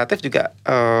tim kreatif juga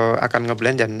akan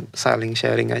ngeblend dan saling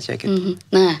sharing aja gitu.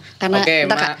 Nah, karena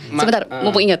sebentar,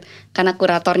 mumpung ingat, karena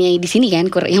kuratornya di sini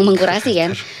kan, yang mengkurasi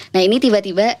kan. Nah ini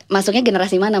tiba-tiba masuknya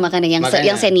generasi mana makanya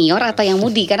yang senior atau yang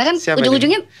mudi? Karena kan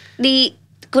ujung-ujungnya di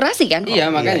kurasi kan?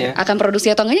 Iya makanya. Akan produksi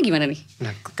atau enggaknya gimana nih?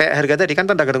 Nah, kayak harga tadi kan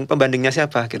tergantung pembandingnya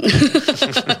siapa gitu.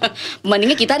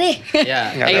 Pembandingnya kita deh.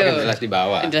 Ya, ayo jelas di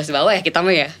bawah. Jelas di bawah ya kita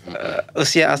mah ya.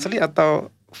 Usia asli atau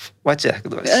wajah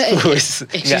gitu.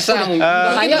 Sisa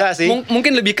enggak sih.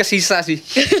 Mungkin lebih ke sisa sih.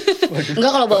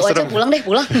 Enggak, kalau bawa wajah pulang.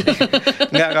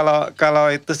 Enggak,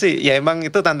 kalau itu sih ya emang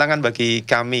itu tantangan bagi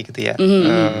kami gitu ya.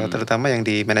 Terutama yang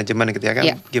di manajemen gitu ya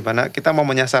kan. Gimana kita mau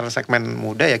menyasar segmen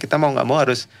muda ya, kita mau nggak mau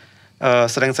harus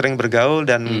sering-sering bergaul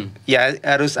dan ya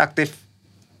harus aktif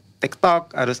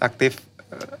TikTok, harus aktif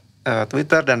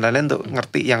Twitter dan lain-lain untuk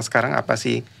ngerti yang sekarang apa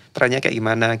sih trennya kayak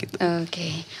gimana gitu.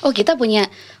 Oke. Oh, kita punya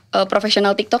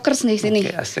profesional TikTokers di sini.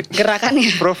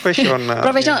 Gerakannya profesional.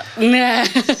 Nah,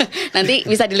 nanti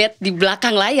bisa dilihat di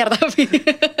belakang layar tapi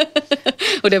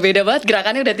udah beda banget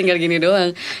gerakannya, udah tinggal gini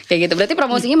doang. Kayak gitu. Berarti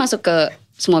promosinya masuk ke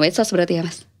semua medsos berarti ya,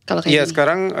 Mas? Kalau kayak gini.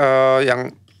 Sekarang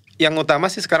yang utama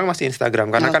sih sekarang masih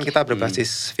Instagram karena kan kita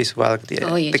berbasis visual gitu ya.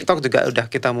 TikTok juga udah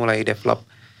kita mulai develop,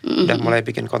 udah mulai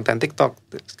bikin konten TikTok.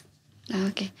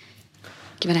 Oke.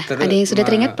 Gimana? Ada yang sudah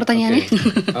teringat pertanyaannya?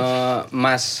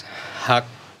 Mas, hak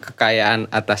kekayaan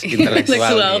atas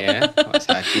intelektual nih ya, Mas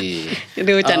Haki.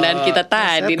 Itu candaan kita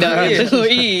tadi dong.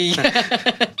 Iya.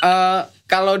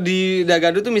 Kalau di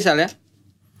Dagadu tuh misalnya,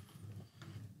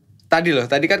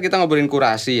 tadi kan kita ngobrolin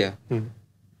kurasi ya.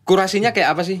 Kurasinya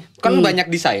kayak apa sih? Kan banyak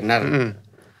desainer.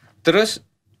 Terus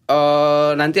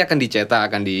nanti akan dicetak,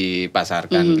 akan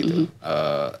dipasarkan gitu.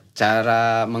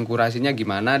 Cara mengkurasinya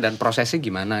gimana dan prosesnya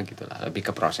gimana gitu lah. Lebih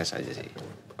ke proses aja sih.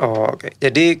 Oke.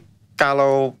 Jadi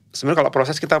sebenarnya kalau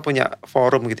proses kita punya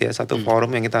forum gitu ya. Satu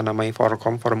forum yang kita namai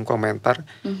forum komentar.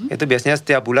 Itu biasanya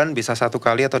setiap bulan bisa 1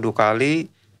 kali atau 2 kali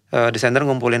desainer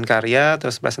ngumpulin karya,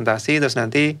 terus presentasi, terus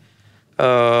nanti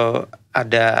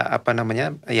ada apa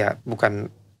namanya? Ya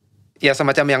bukan, ya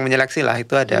semacam yang menyeleksi lah,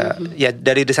 itu ada ya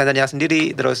dari desainernya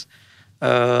sendiri, terus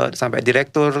sampai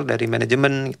direktur, dari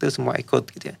manajemen, itu semua ikut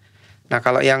gitu ya. Nah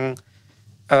kalau yang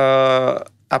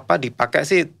dipakai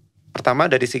sih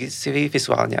pertama dari sisi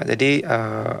visualnya. Jadi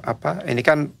ini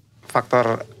kan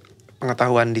faktor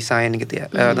pengetahuan desain gitu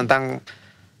ya, tentang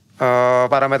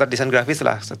parameter desain grafis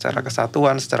lah, secara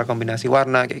kesatuan, secara kombinasi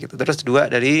warna kayak gitu. Terus 2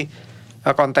 dari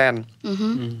konten.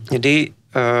 Jadi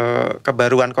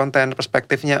kebaruan konten,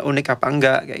 perspektifnya unik apa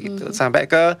enggak kayak gitu. Sampai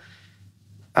ke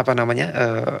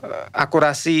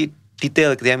akurasi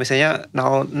detail gitu ya. Misalnya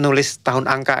nulis tahun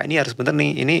angka ini harus bener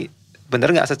nih. Ini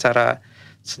bener enggak secara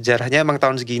sejarahnya emang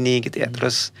tahun segini gitu ya.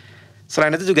 Terus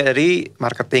selain itu juga dari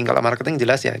marketing. Kalau marketing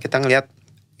jelas ya, kita ngelihat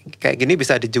kayak gini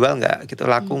bisa dijual enggak gitu,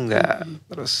 laku enggak.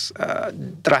 Terus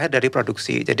terakhir dari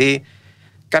produksi. Jadi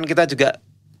kan kita juga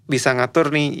bisa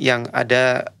ngatur nih, yang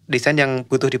ada desain yang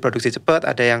butuh diproduksi cepat,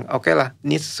 ada yang oke lah,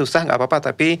 ini susah nggak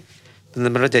apa-apa, tapi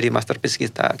benar-benar jadi masterpiece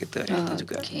kita gitu. Itu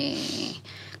juga.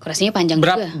 Kurasinya panjang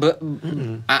juga.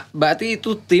 Berarti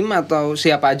itu tim atau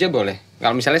siapa aja boleh?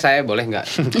 Kalau misalnya saya boleh nggak?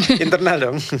 Internal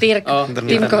dong.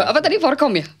 Tim apa tadi,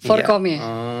 Forkom ya? Forkom ya.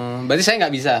 Berarti saya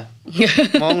nggak bisa.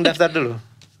 Mau daftar dulu.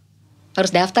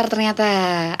 Harus daftar ternyata.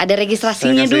 Ada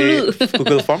registrasinya dulu.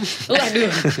 Google Form.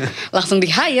 Waduh. Langsung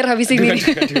di-hire habis ini.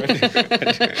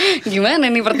 Gimana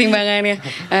nih pertimbangannya?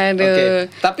 Aduh.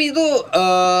 Tapi itu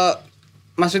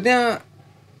maksudnya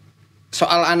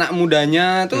soal anak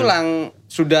mudanya tuh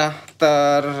sudah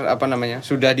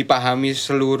sudah dipahami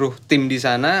seluruh tim di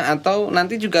sana, atau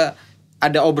nanti juga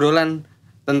ada obrolan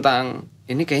tentang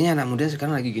ini kayaknya anak muda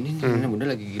sekarang lagi gini, anak muda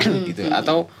lagi gini gitu,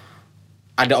 atau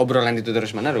ada obrolan itu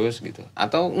terus menerus gitu,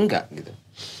 atau enggak gitu?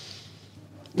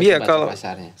 Iya, kalau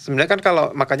sebenarnya kan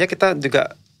kalau makanya kita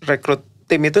juga rekrut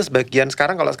tim itu sebagian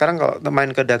sekarang kalau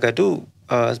main ke Dagadu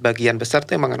sebagian besar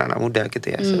tuh emang anak-anak muda gitu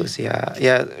ya, seusia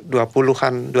ya 20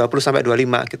 sampai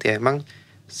 25 gitu ya, emang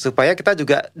supaya kita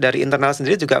juga dari internal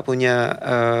sendiri juga punya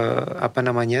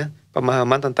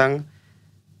pemahaman tentang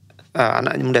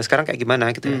anak muda sekarang kayak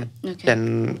gimana gitu ya. Dan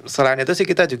selain itu sih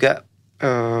kita juga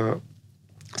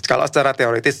kalau secara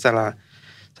teoritis,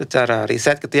 secara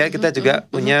riset gitu ya, kita juga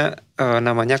punya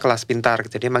namanya kelas pintar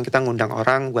gitu. Jadi emang kita ngundang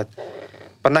orang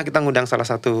pernah kita ngundang salah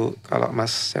satu, kalau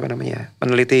Mas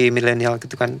peneliti milenial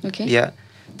gitu kan, dia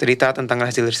cerita tentang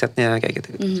hasil risetnya kayak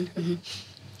gitu.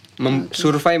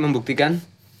 Survei membuktikan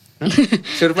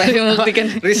Survei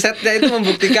risetnya itu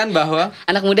membuktikan bahwa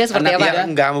anak muda seperti apa? Ya,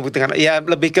 enggak membuktikan. Ya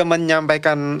lebih ke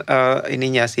menyampaikan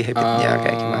ininya sih, habitnya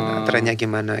kayak gimana, trennya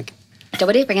gimana.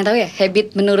 Coba deh pengen tahu ya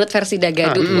habit menurut versi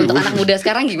Dagadu untuk anak muda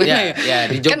sekarang gimana ya? Ya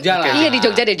di Jogja lah. Iya di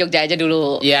Jogja aja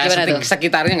dulu. Ya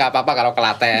sekitarnya nggak apa-apa kalau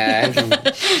Klaten.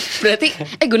 Berarti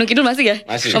Gunung Kidul masih ya?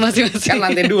 Masih. Oh, masih. Kan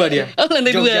lantai 2 dia. Oh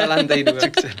lantai 2. Jogja lantai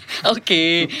 2.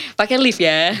 Oke, pakai lift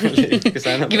ya.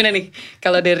 Kesana. Gimana nih?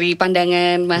 Kalau dari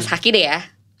pandangan Mas Haki deh ya,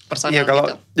 personal Iya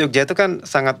kalau gitu. Jogja itu kan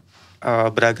sangat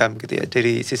beragam gitu ya,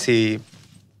 dari sisi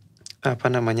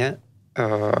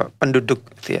penduduk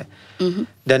gitu ya.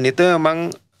 Dan itu memang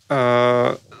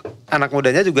anak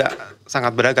mudanya juga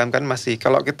sangat beragam kan, masih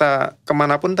kalau kita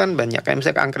kemanapun kan banyak, kayak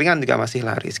misalnya angkringan juga masih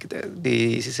laris gitu ya.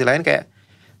 Di sisi lain kayak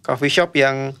coffee shop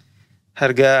yang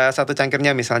harga satu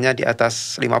cangkirnya misalnya di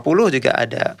atas 50 juga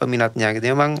ada peminatnya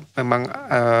gitu. Memang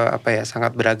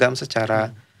sangat beragam secara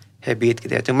habit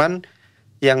gitu ya. Cuman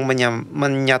yang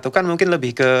menyatukan mungkin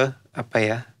lebih ke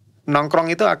nongkrong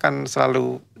itu akan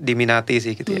selalu diminati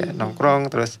sih gitu ya.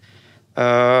 Nongkrong terus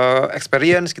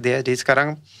experience gitu ya. Jadi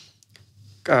sekarang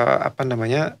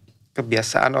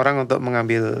kebiasaan orang untuk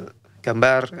mengambil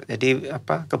gambar. Jadi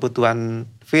kebutuhan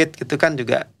fit gitu kan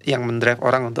juga yang mendrive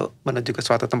orang untuk menuju ke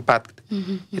suatu tempat.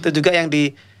 Itu juga yang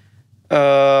dipakai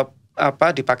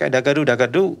Dagadu.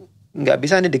 Dagadu nggak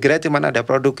bisa nih di-grade cuman ada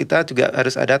produk, kita juga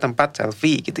harus ada tempat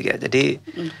selfie gitu ya. Jadi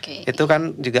itu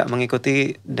kan juga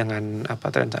mengikuti dengan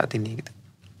tren saat ini gitu.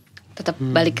 Tetap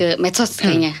balik ke medsos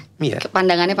kayaknya. Iya.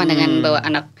 Pandangan bahwa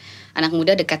anak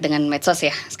muda dekat dengan medsos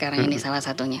ya sekarang ini salah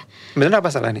satunya. Benar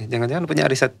apa salah nih? Jangan-jangan punya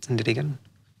riset sendiri kan?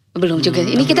 Belum juga.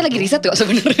 Ini kita lagi riset kok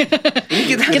sebenarnya. Ini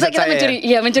kita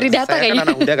mencuri data saya kayaknya. Kan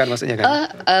anak muda kan maksudnya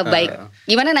kan. Baik.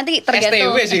 Gimana nanti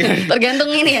tergantung. STW sih. Tergantung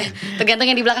ini ya.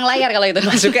 Tergantung yang di belakang layar kalau itu.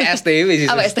 Masuknya STW sih.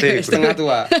 Apa STW? Setengah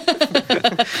tua.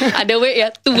 Ada W ya,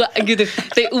 tua gitu.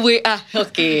 TUWA.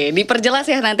 Oke,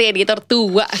 diperjelas ya nanti editor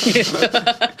tua gitu.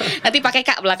 Nanti pakai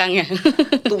K belakangnya.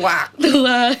 Tua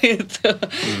gitu.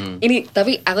 Ini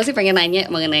tapi aku sih pengen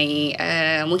nanya mengenai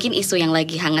mungkin isu yang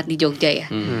lagi hangat di Jogja ya.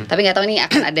 Tapi nggak tahu nih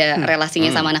akan ada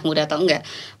relasinya sama anak muda atau enggak.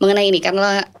 Mengenai ini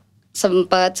karena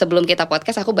sempat sebelum kita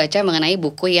podcast aku baca mengenai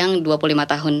buku yang 25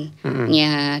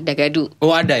 tahunnya Dagadu.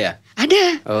 Oh ada ya?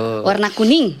 Ada. Warna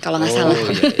kuning kalau nggak salah.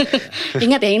 Iya.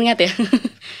 Ingat ya.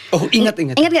 Oh ingat.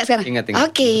 Ingat nggak sekarang? Ingat.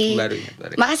 Oke. Baru.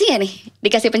 Makasih ya nih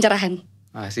dikasih pencerahan.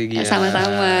 Masih gila.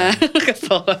 Sama-sama.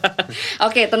 Kesel.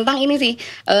 Oke, tentang ini sih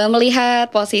melihat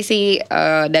posisi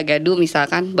Dagadu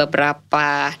misalkan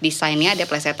beberapa desainnya ada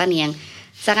plesetan yang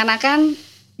seakan-akan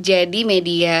jadi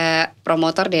media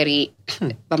promotor dari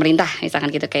pemerintah misalkan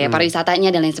gitu kayak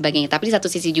pariwisatanya dan lain sebagainya. Tapi di satu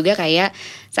sisi juga kayak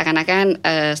seakan-akan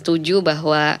setuju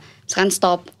bahwa misalkan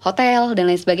stop hotel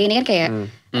dan lain sebagainya ini kan kayak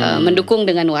mendukung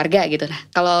dengan warga gitu. Nah,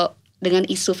 kalau dengan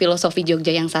isu filosofi Jogja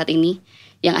yang saat ini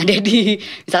yang ada di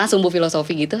misalnya sumbu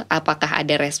filosofi gitu, apakah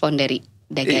ada respon dari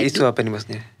Dagadu? Isu apa nih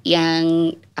maksudnya?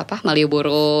 Yang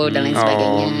Malioboro dan lain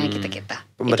sebagainya kita.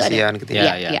 Pembersihan gitu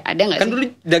ya. Ya, ada nggak kan sih? Dulu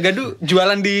Dagadu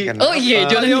jualan di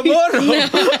jualan Malioboro.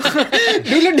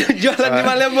 Dulu jualan di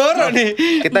Malioboro nih.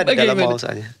 Kita di dalam mall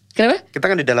saja. Kenapa? Kita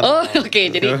kan di dalam mall.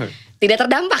 Oke, jadi tidak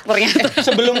terdampak ternyata.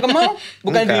 Sebelum ke mall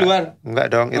bukan di luar. Enggak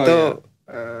dong, itu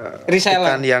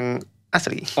reseller. Bukan yang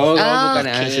asli. Bukan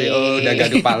yang asli.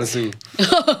 Dagadu palsu.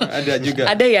 Ada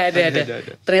juga. Ada.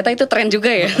 Ternyata itu tren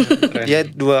juga ya. Ya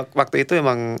waktu itu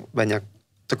emang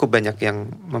cukup banyak yang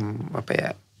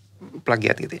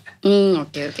plagiat gitu ya.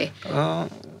 Oke.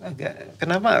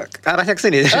 Kenapa arahnya ke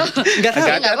sini? Enggak tahu.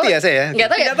 Agak hati ya saya.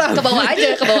 Enggak tahu ya. Ke bawah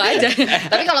aja.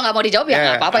 Tapi kalau nggak mau dijawab ya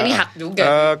nggak apa-apa, ini hak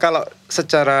juga. Kalau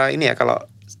secara ini ya, kalau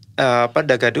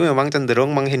Dagadu memang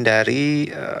cenderung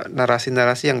menghindari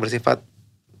narasi-narasi yang bersifat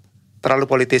terlalu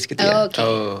politis gitu ya.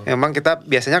 Memang kita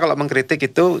biasanya kalau mengkritik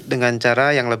itu dengan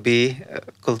cara yang lebih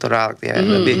kultural gitu ya,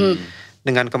 lebih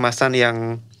dengan kemasan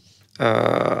yang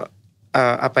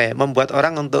membuat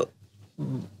orang untuk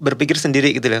berpikir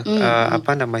sendiri gitu loh.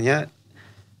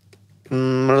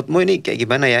 Menurutmu ini kayak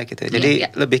gimana ya gitu. Jadi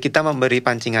lebih kita memberi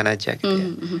pancingan aja gitu ya.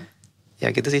 Ya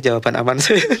gitu sih jawaban aman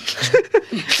sih.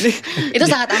 Itu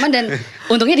sangat aman dan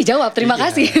untungnya dijawab. Terima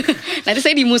kasih. Nanti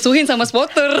saya dimusuhin sama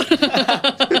spotter.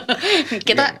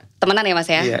 Kita temenan ya Mas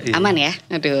ya. Aman ya.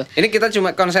 Aduh. Ini kita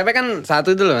cuma konsepnya kan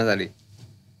satu dulu Mas tadi.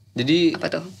 Jadi apa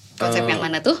tuh? Konsep yang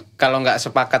mana tuh? Kalau nggak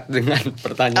sepakat dengan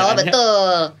pertanyaannya. Oh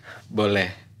betul. Boleh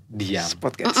diam.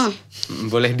 Podcast.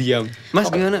 Boleh diam.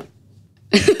 Mas gimana?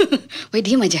 Weh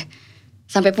diam aja.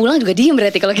 Sampai pulang juga diem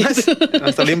berarti kalau gitu.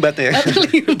 Mas terlibat ya.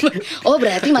 Oh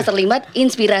berarti Mas terlibat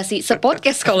inspirasi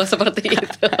sepodcast kalau seperti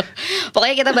itu.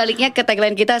 Pokoknya kita baliknya ke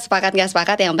tagline kita, sepakat gak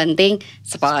sepakat yang penting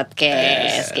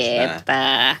sepodcast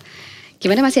kita.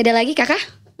 Gimana, masih ada lagi kakak?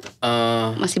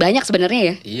 Masih banyak sebenarnya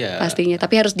ya. Iya. Pastinya,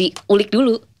 tapi harus diulik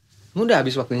dulu. Udah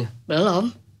habis waktunya.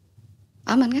 Belum.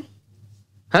 Aman kan?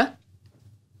 Hah?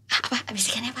 Apa?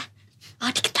 Abis ikannya apa? Oh,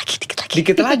 dikit lagi.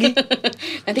 Dikit lagi.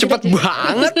 Nanti Cepet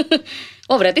banget.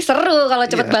 Oh, berarti seru. Kalau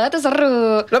cepet banget tuh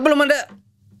seru. Lah belum ada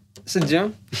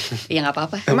sejam. Ya nggak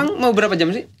apa-apa. Emang mau berapa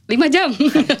jam sih? 5 jam.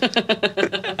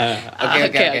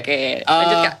 Oke.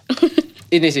 Lanjut Kak.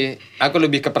 Ini sih, aku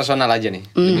lebih ke personal aja nih.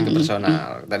 Lebih ke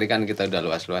personal. Tadi kan kita udah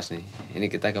luas-luas nih.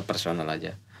 Ini kita ke personal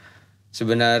aja.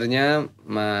 Sebenarnya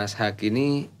Mas Haki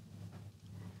ini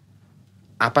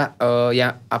apa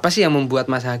sih yang membuat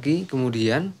Mas Haki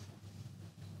kemudian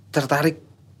tertarik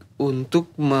untuk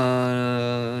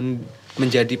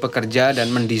menjadi pekerja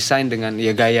dan mendesain dengan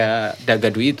ya gaya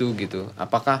Dagadu itu gitu?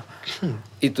 Apakah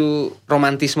itu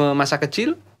romantisme masa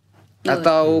kecil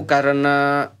atau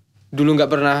karena dulu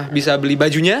nggak pernah bisa beli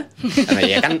bajunya? Karena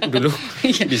ya kan dulu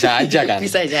bisa aja kan.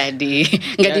 Bisa jadi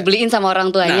nggak dibeliin sama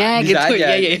orang tuanya gitu. Bisa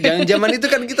aja. Iya. Dan zaman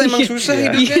itu kan kita emang susah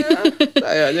hidupnya.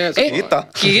 Kayaknya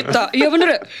kita. Iya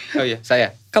bener. Oh iya,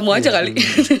 saya. Kamu aja kali.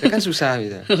 Itu kan susah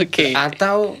gitu. Oke.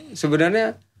 Atau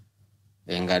sebenarnya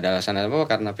ya nggak ada alasan apa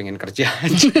karena pengen kerja.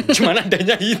 Cuman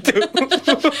adanya itu.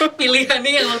 Pilihannya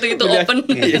yang waktu itu open.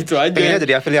 Itu aja. Pengennya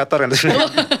jadi afiliator kan.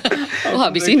 Oh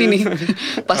habis ini nih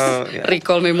pas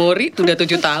recall memory udah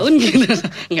 7 tahun gitu.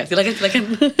 Enggak, silakan.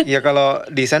 Ya kalau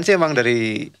desain sih emang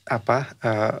dari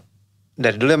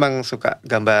dari dulu emang suka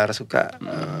gambar, suka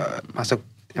masuk,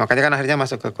 makanya kan akhirnya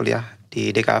masuk ke kuliah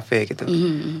di DKV gitu.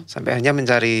 Sampai akhirnya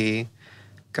mencari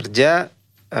kerja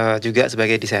juga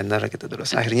sebagai desainer gitu.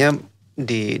 Terus akhirnya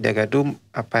di Dagadu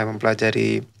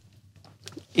mempelajari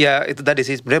ya itu tadi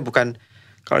sih, sebenarnya bukan,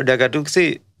 kalau Dagadu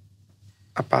sih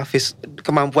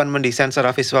kemampuan mendesain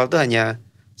secara visual itu hanya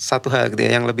satu hal gitu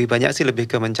ya. Yang lebih banyak sih lebih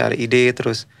ke mencari ide,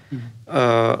 terus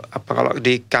kalau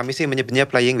di kami sih menyebutnya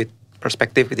playing with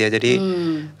perspective gitu ya. Jadi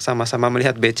sama-sama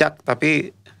melihat becak,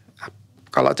 tapi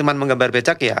kalau cuman menggambar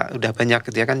becak ya udah banyak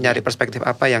gitu ya kan, nyari perspektif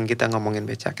apa yang kita ngomongin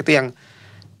becak. Itu yang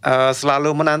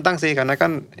selalu menantang sih, karena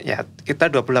kan ya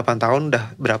kita 28 tahun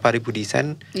udah berapa ribu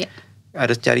desain.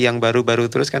 Harus cari yang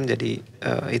baru-baru terus kan, jadi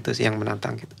itu sih yang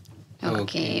menantang gitu.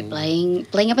 Oke.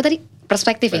 Playing apa tadi?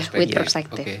 Perspektif ya, with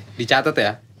perspective. Oke. Dicatat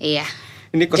ya. Iya.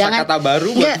 Ini kosakata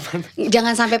baru buat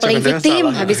jangan sampai playing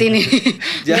victim habis ini.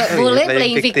 Gak boleh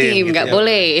playing victim, gak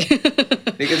boleh.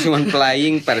 Ini kan cuma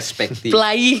playing perspektif.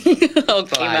 Playing.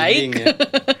 Oke, baik. Ya.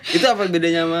 Itu apa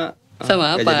bedanya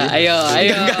sama apa? Ayo.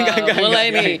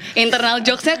 Mulai nih. Internal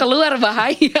jokesnya keluar,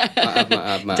 bahaya.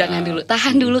 Maaf. Jangan dulu.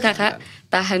 Tahan dulu kakak.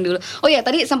 Tahan dulu. Oh ya,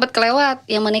 tadi sempat kelewat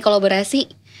yang mengenai kolaborasi.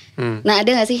 Nah,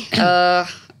 ada gak sih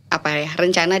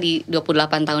rencana di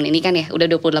 28 tahun ini kan ya, udah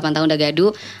 28 tahun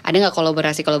Dagadu, ada gak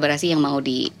kolaborasi yang mau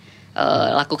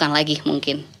dilakukan lagi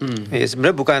mungkin? Ya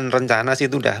sebenarnya bukan rencana sih,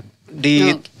 itu udah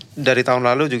dari tahun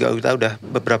lalu juga kita udah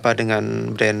beberapa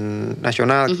dengan brand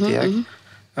nasional gitu ya.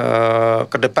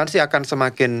 Ke depan sih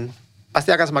pasti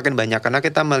akan semakin banyak, karena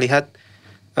kita melihat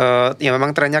ya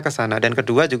memang trennya ke sana. Dan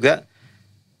kedua juga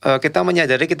kita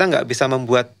menyadari kita nggak bisa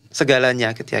membuat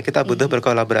segalanya gitu ya. Kita butuh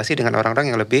berkolaborasi dengan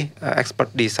orang-orang yang lebih expert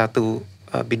di satu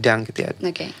bidang gitu ya.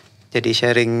 Jadi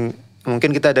sharing, mungkin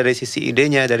kita dari sisi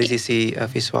idenya, dari sisi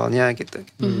visualnya gitu.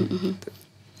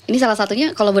 Ini salah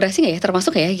satunya kolaborasi nggak ya?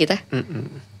 Termasuk ya kita?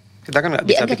 Kita kan nggak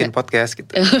bisa bikin podcast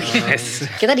gitu.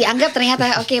 Kita dianggap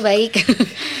ternyata oke, baik.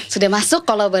 Sudah masuk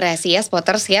kolaborasi ya,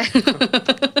 spotters ya.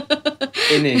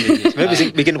 Ini.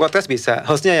 Sebenarnya bikin podcast bisa,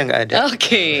 hostnya yang nggak ada.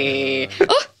 Oke.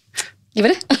 Oh,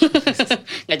 gimana?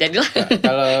 Nggak jadi lah.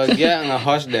 Kalau dia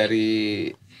nge-host dari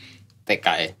TK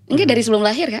ya? Enggak, dari sebelum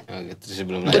lahir Kak. Oh, gitu,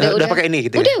 sebelum lahir. Udah pakai ini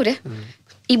gitu. Udah.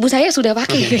 Ibu saya sudah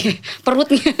pakai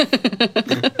perutnya.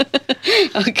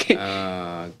 Oke.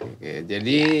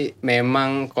 Jadi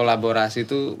memang kolaborasi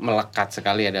itu melekat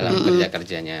sekali ya dalam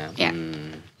kerja-kerjanya.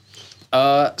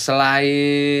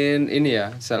 Selain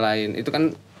itu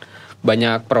kan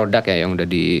banyak produk ya yang udah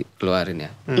dikeluarin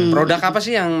ya. Produk apa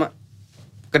sih yang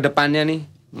kedepannya nih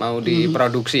mau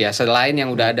diproduksi ya, selain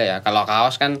yang udah ada ya? Kalau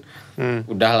kaos kan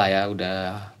udah lah ya,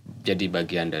 udah jadi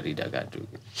bagian dari Dagadu.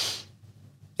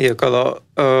 Iya, kalau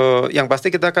yang pasti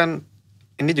kita kan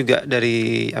ini juga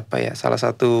dari salah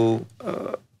satu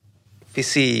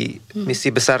visi misi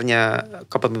besarnya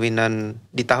kepemimpinan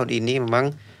di tahun ini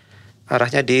memang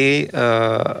arahnya di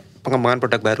pengembangan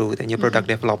produk baru gitu, new product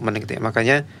development gitu ya.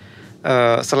 Makanya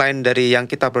selain dari yang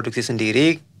kita produksi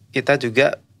sendiri, kita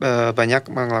juga banyak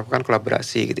melakukan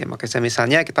kolaborasi gitu ya. Makanya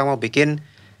misalnya kita mau bikin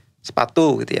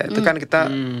sepatu gitu ya, itu kan kita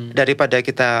daripada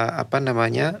kita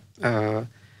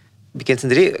bikin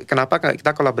sendiri. Kenapa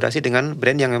kita kolaborasi dengan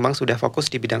brand yang memang sudah fokus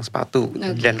di bidang sepatu,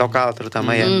 brand lokal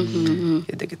terutama ya.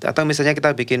 Gitu. Atau misalnya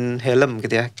kita bikin helm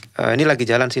gitu ya. Ini lagi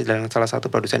jalan sih dengan salah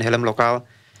satu produsen helm lokal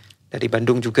dari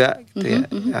Bandung juga gitu ya.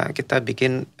 Kita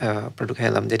bikin produk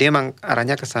helm. Jadi emang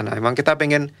arahnya ke sana. Emang kita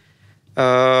pengen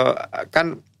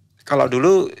kan kalau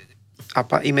dulu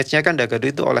image-nya kan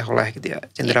Dagadu itu oleh-oleh gitu ya,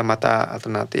 cenderamata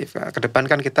alternatif. Ke depan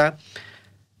kan kita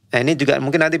ini juga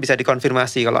mungkin nanti bisa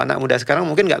dikonfirmasi kalau anak muda sekarang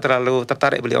mungkin nggak terlalu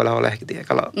tertarik beli oleh-oleh gitu ya.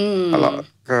 Kalau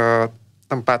ke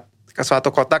tempat ke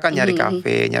suatu kota kan nyari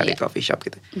kafe, nyari coffee shop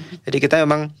gitu. Jadi kita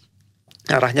memang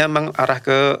arahnya memang arah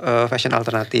ke fashion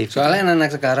alternatif. Soalnya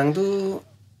anak-anak sekarang tuh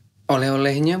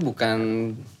oleh-olehnya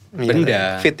bukan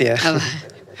benda, fit ya.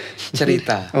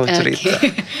 cerita. Oh, cerita.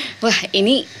 Okay. Wah,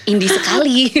 ini indie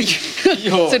sekali.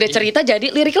 Sudah cerita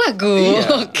jadi lirik lagu. Iya.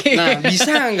 Oke. Nah,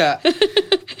 bisa nggak?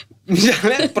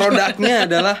 Misalnya produknya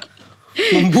adalah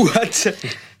membuat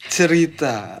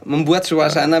cerita, membuat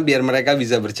suasana biar mereka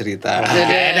bisa bercerita.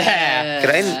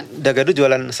 Kirain Dagadu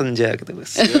jualan senja gitu,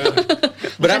 Bos.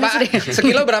 Berapa?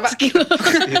 Sekilo berapa?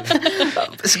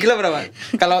 Sekilo berapa?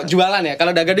 Kalau jualan ya,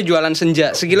 kalau Dagadu jualan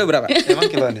senja, sekilo berapa? Emang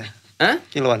kiloan ya? Hah?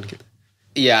 Kiloan gitu.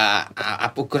 Ya,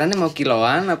 apa ukurannya mau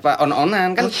kiloan apa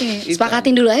on-onan kan? Oke,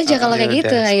 sepakatin dulu aja kalau kayak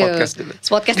gitu. Ayo. Podcast dulu.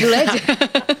 Podcast dulu aja.